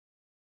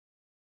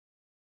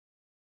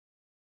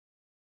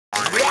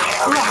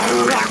Hey,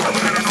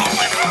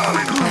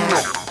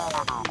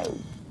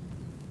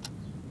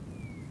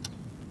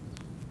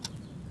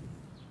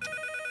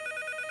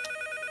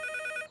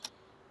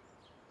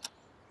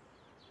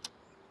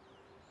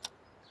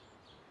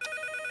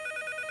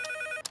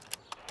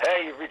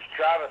 you've reached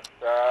Travis.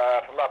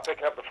 If I'm not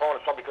picking up the phone,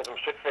 it's probably because I'm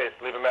shit-faced.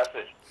 Leave a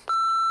message.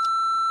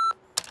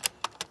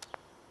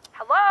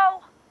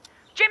 Hello?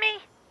 Jimmy?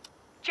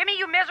 Jimmy,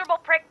 you miserable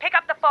prick, pick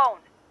up the phone.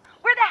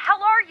 Where the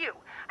hell are you?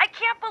 I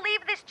can't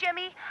believe this,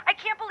 Jimmy. I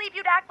can't believe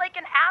you'd act like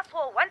an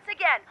asshole once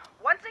again.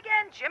 Once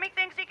again, Jimmy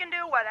thinks he can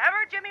do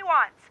whatever Jimmy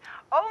wants.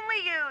 Only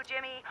you,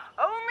 Jimmy,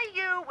 only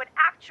you would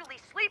actually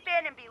sleep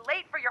in and be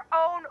late for your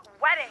own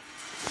wedding.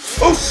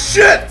 Oh,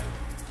 shit!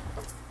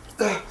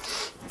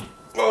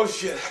 Oh,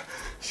 shit.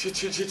 Shit.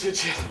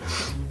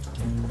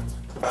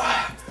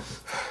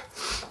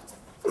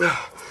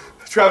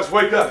 Travis,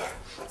 wake up.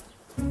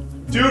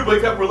 Dude,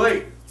 wake up, we're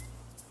late.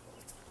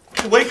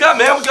 Wake up,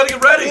 man, we gotta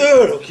get ready.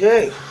 Dude,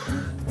 okay.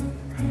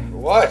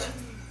 What?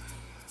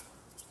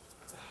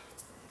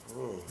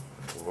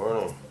 Good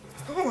morning.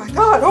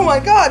 Oh my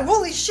god,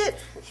 holy shit.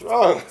 What's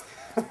wrong?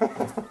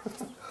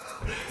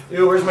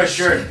 Ew, where's my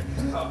shirt?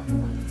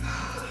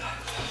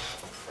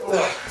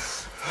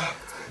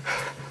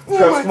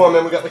 Travis, come on,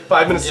 man, we got like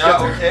 5 minutes to get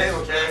there.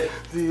 Okay.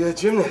 The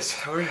gymnast.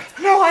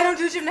 No, I don't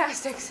do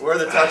gymnastics. Where are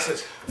the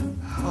tuxes?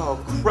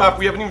 Oh, crap,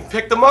 we haven't even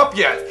picked them up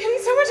yet.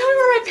 Can someone tell me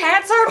where my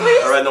pants are,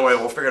 please? All right, no way,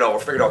 we'll figure it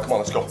out. Come on,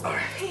 let's go. All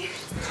right.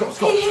 Let's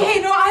go. Hey,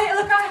 no, I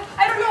don't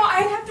know.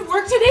 I have to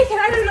work today.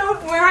 I don't know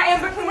where I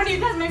am, but can one of you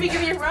guys maybe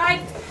give me a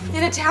ride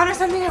into town or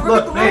something? I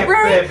work at the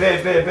library.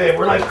 Babe,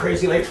 we're like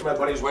crazy late for my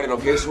buddy's wedding,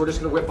 okay? So we're just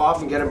gonna whip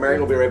off and get him married.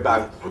 We'll be right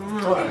back.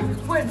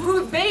 Wait,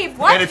 who, babe?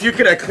 What? And if you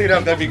could clean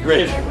up, that'd be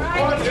great.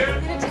 Ride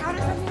into town or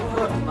something?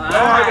 Oh, my.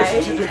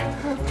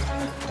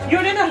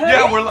 You're in a hurry?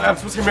 Yeah, I'm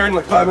supposed to get married in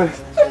like 5 minutes.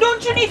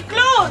 Don't you need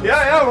clothes?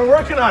 Yeah, we're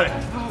working on it.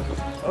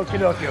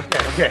 Okay.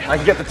 I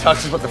can get the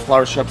tuxes, but the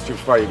flower shop's too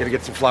far. You gotta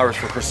get some flowers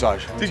for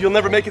corsage. Dude, you'll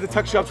never make it to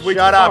tuck shops. Wait,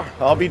 Shut up.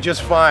 I'll be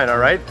just fine, all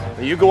right?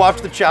 Now you go off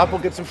to the chapel,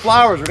 get some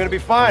flowers. We're gonna be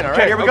fine, all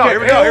right? Here we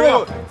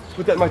go.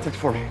 Put that in my text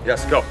for me.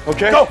 Yes, go.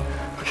 Okay? Go.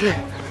 Okay.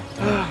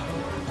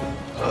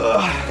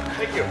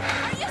 Thank you.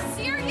 Are you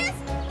serious?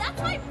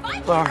 That's my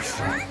butt. Flowers.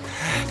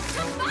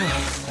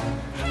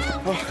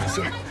 Oh,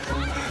 sorry.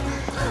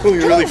 Oh,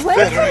 you're really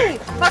fat, right?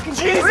 Fucking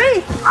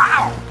Jesus.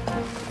 Ow!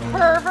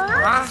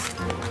 Pervert.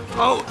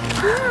 Oh.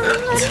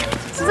 This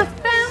is a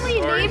family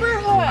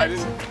neighborhood.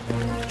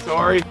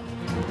 Sorry.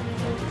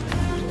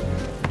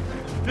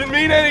 Didn't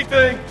mean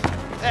anything.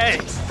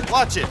 Hey,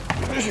 watch it.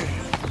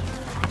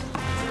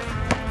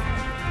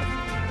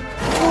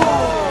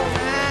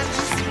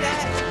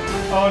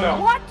 Oh, no.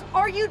 What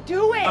are you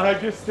doing? I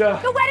just,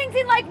 The wedding's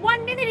in like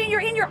 1 minute and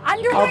you're in your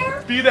underwear?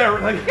 I'll be there.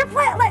 Like, You're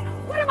playing, like,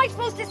 what am I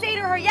supposed to say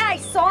to her? Yeah, I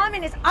saw him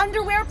in his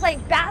underwear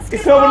playing basketball.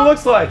 it's not what it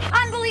looks like.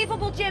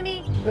 Unbelievable,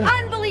 Jimmy.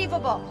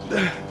 Unbelievable.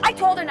 I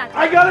told her not to.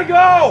 I gotta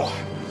go.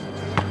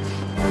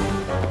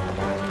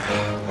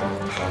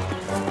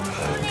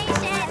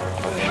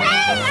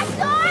 Hey, my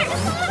sword!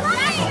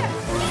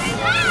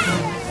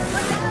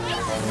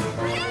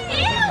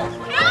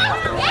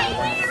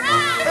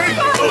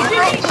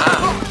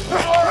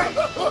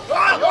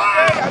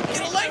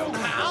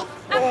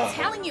 I'm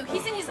telling you,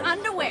 he's in his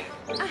underwear.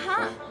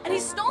 And he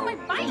stole my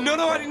bike.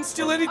 No, I didn't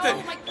steal anything.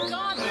 Oh my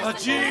God. Oh,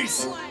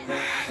 jeez.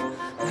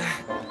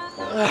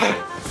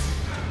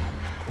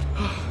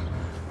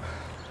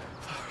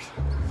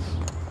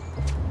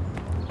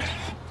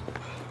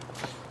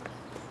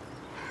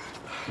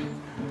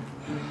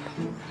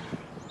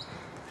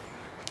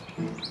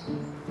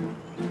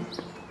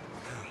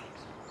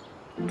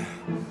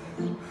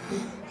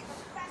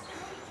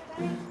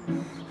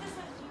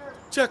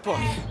 Jackpot.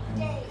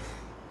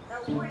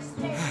 The worst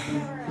day I've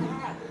ever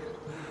had.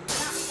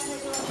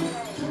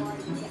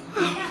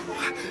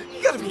 You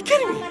gotta be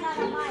kidding me.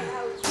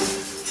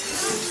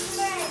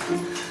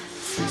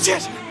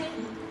 Shit.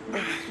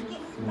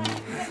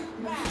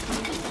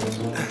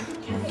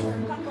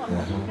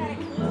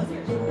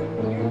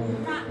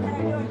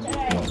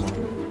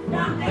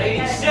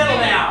 Lady, settle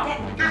down.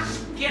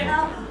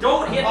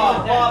 Don't hit me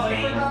with that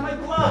thing. I forgot my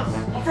gloves.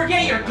 Well,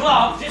 forget your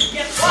gloves. Just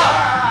get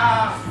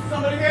gloves.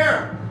 Somebody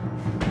here.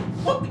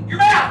 Put your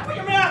mouth. Put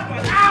your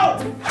mouth. Ow!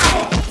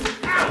 Ow!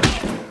 Ow!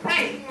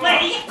 Hey,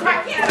 lady,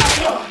 crack it up.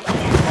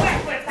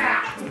 Quick with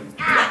that.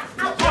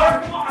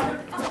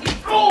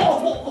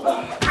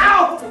 Oh!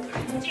 Ow!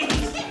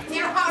 Jeez,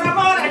 you're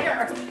out of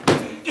here.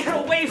 Get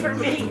away from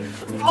me.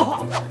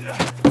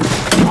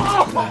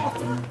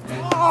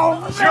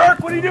 Oh, Jerk,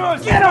 what are you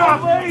doing? Get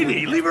off,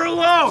 lady. Leave her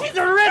alone. she's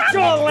a rich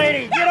old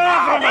lady. Get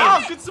off of me.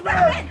 Oh, good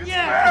Samaritan. Good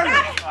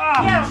Samaritan.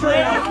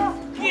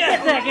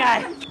 Get that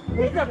guy.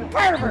 He's a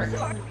pervert.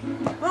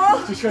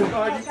 Just trying to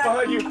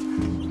find you.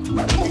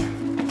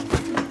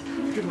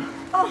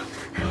 Oh,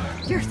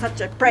 you're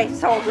such a brave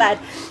soul, lad.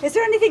 Is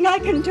there anything I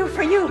can do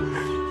for you?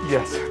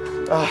 Yes.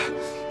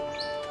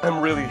 I'm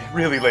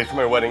really late for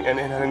my wedding, and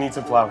I need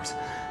some flowers.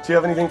 Do you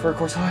have anything for a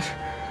corsage?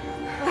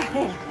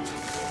 Here.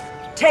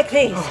 Take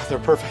these. Oh, they're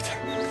perfect.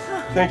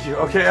 Thank you.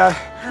 Okay,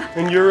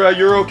 and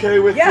you're okay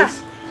with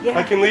this? Yeah.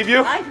 I can leave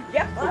you?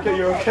 Yep. Okay,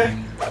 you're okay?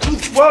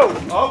 Whoa,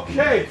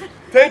 okay.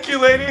 Thank you,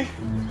 lady.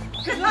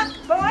 Good luck,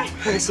 boy.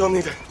 Thanks, I'll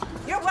need it.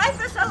 Your wife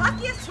is the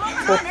luckiest woman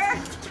on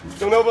earth.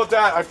 Don't know about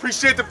that. I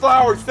appreciate the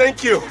flowers.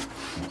 Thank you.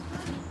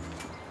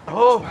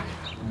 Oh.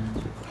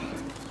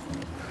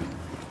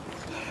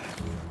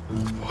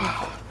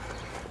 Wow.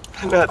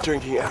 I'm not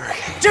drinking ever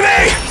again.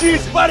 Jimmy!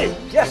 Jeez, buddy.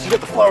 Yes, you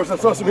got the flowers.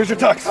 That's awesome. Here's your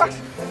tux.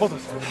 Hold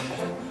on.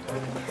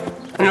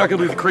 You're not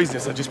gonna believe the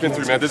craziness I've just been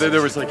through, man.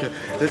 There was like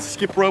a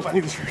skip rope. I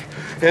need this shirt.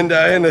 And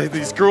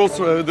these girls,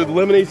 the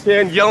lemonade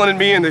stand, yelling at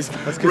me, and these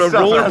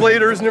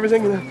rollerbladers and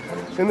everything.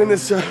 And then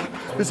this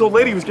old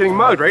lady was getting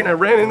mugged, right? And I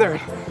ran in there,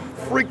 and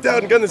freaked out,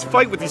 and got in this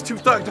fight with these two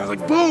thugs. And I was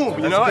like, boom,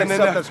 you know. And then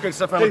that's great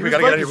stuff. Man. Hey, we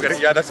gotta get out of here.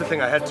 Yeah, that's the thing.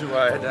 I had to.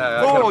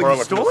 Oh,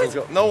 you stole it?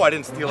 No, I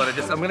didn't steal it.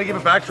 I'm gonna give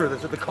it back to her.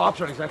 The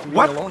cops aren't exactly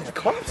What? alone. The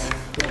cops?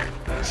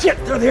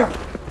 Shit, they're there.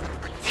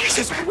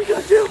 Jesus, what are we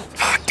gonna do?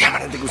 Oh, damn it! I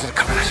didn't think it was gonna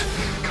come to this.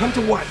 Come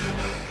to what?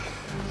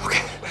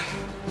 Okay.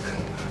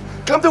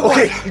 Come to what?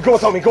 Okay, you go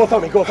without me. Go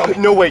without me. Go without me.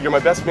 No way, you're my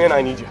best man.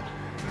 I need you.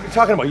 What are you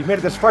talking about? You've made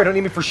it this far. You don't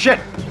need me for shit.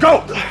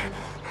 Go!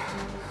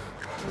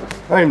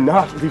 I am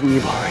not leaving you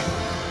behind.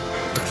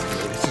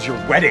 This is your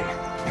wedding,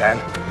 man.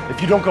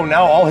 If you don't go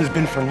now, all has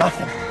been for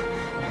nothing.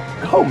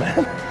 Go,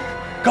 man.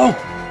 Go.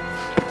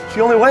 It's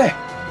the only way.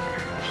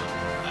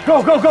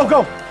 Go, go, go,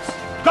 go.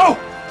 Go!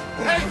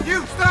 Hey,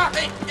 you, stop!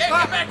 Hey,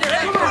 stop back there!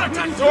 Hey, come on,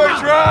 touch Sorry,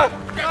 Ron.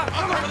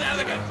 I'll go over there,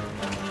 look at.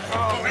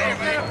 Oh, man,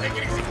 take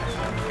it easy.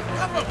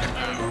 Come on.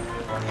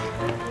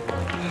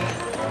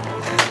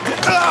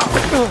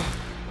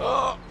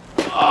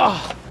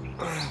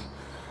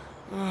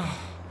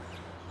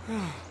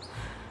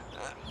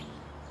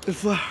 The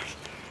flowers.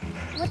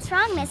 What's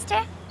wrong,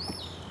 mister?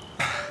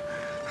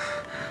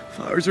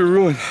 Flowers are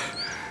ruined.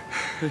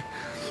 Who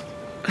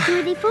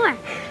are they for?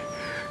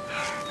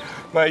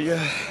 My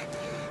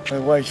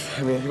wife.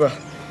 I mean, well,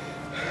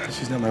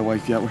 she's not my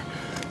wife yet. We're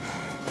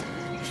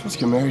supposed to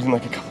get married in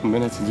like a couple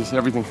minutes, and just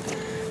everything's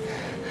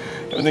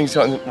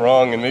gotten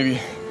wrong, and maybe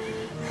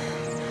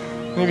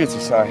it's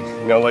a sign,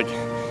 you know, like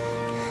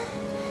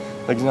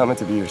it's not meant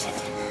to be or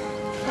something.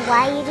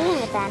 Why are you doing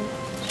it then?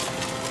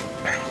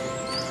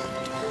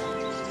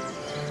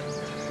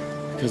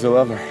 Because I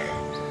love her.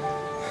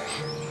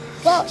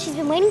 Well, she's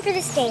been waiting for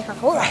this day her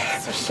whole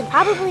life, so she should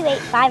probably wait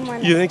 5 more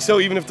minutes. You think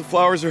so, even if the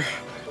flowers are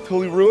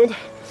totally ruined?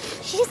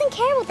 She doesn't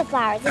care about the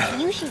flowers. It's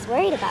you she's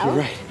worried about. You're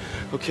right.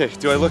 Okay,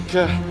 do I look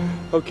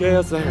okay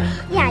outside?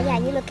 Yeah,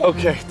 you look good.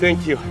 Okay,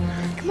 thank you.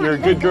 Come on, You're a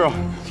good girl.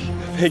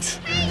 Thanks.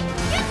 Hey,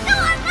 you're so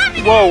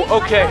unloving. Whoa,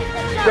 okay.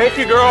 Thank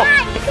you, girl.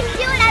 Run, you can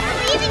do it. I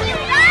believe in you.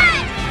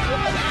 Run. You can do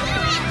it.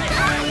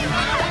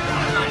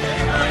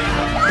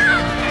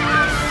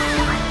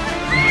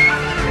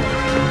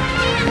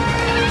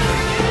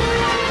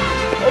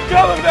 I'm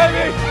coming,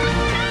 baby.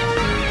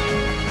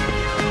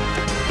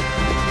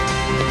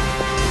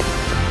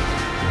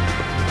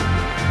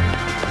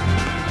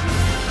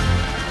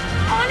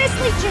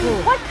 Honestly, Jimmy,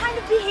 what kind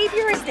of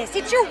behavior is this?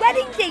 It's your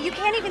wedding day. You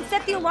can't even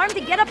set the alarm to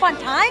get up on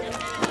time?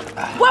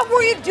 What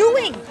were you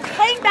doing?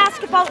 Playing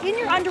basketball in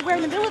your underwear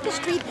in the middle of the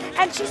street,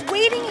 and she's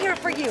waiting here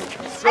for you.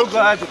 So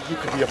glad that you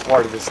could be a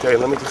part of this day.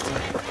 Let me just tell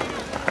you,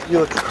 you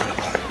look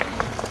incredible.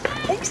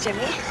 Thanks,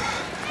 Jimmy.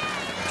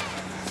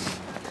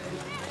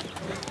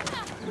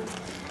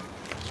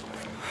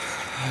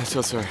 I'm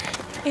so sorry.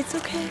 It's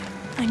okay.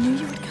 I knew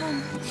you would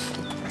come.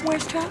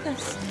 Where's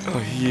Travis? Oh,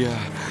 he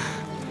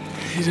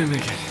didn't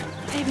make it.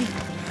 Baby,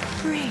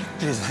 breathe.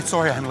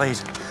 Sorry I'm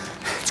late.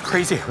 It's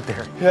crazy out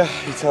there. Yeah,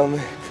 you tell me.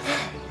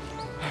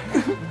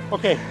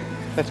 Okay,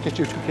 let's get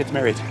you 2 kids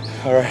married.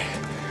 All right.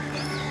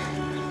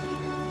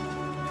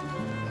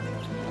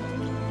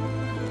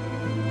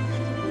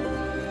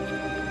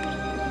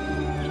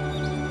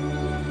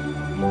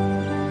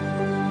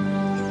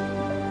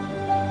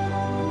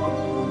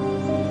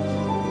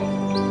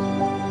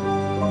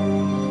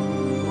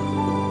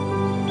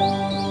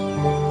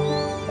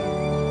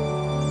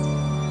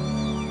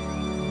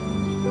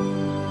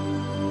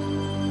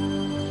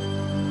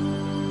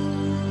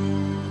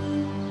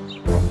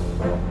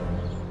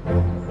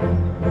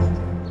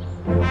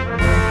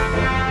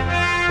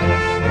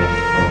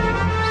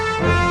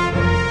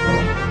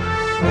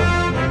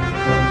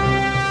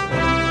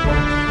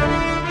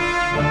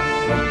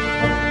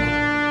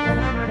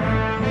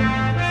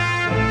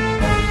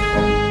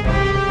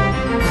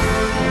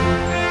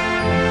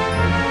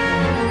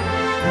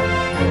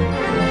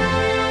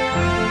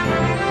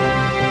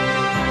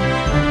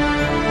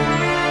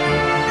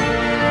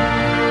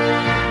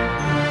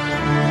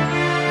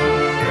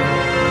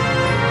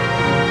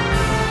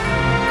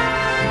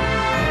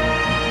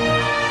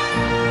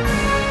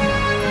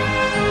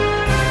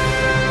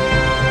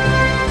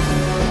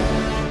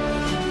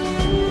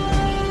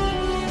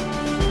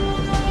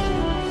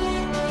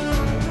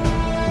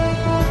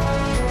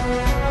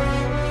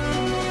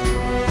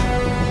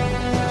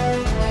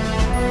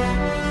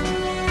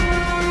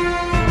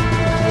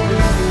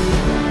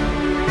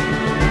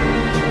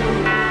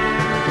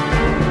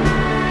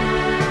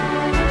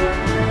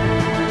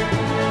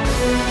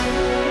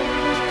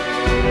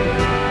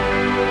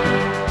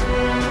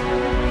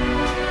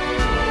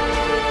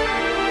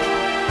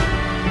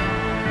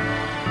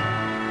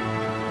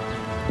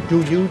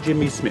 Do you,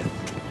 Jimmy Smith,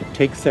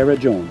 take Sarah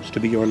Jones to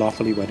be your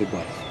lawfully wedded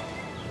wife?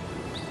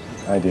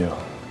 I do.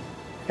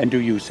 And do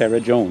you,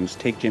 Sarah Jones,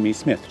 take Jimmy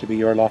Smith to be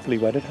your lawfully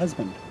wedded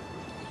husband?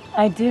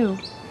 I do.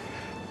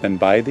 Then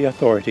by the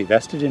authority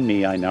vested in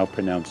me, I now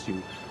pronounce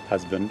you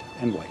husband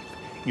and wife.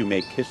 You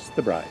may kiss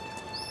the bride.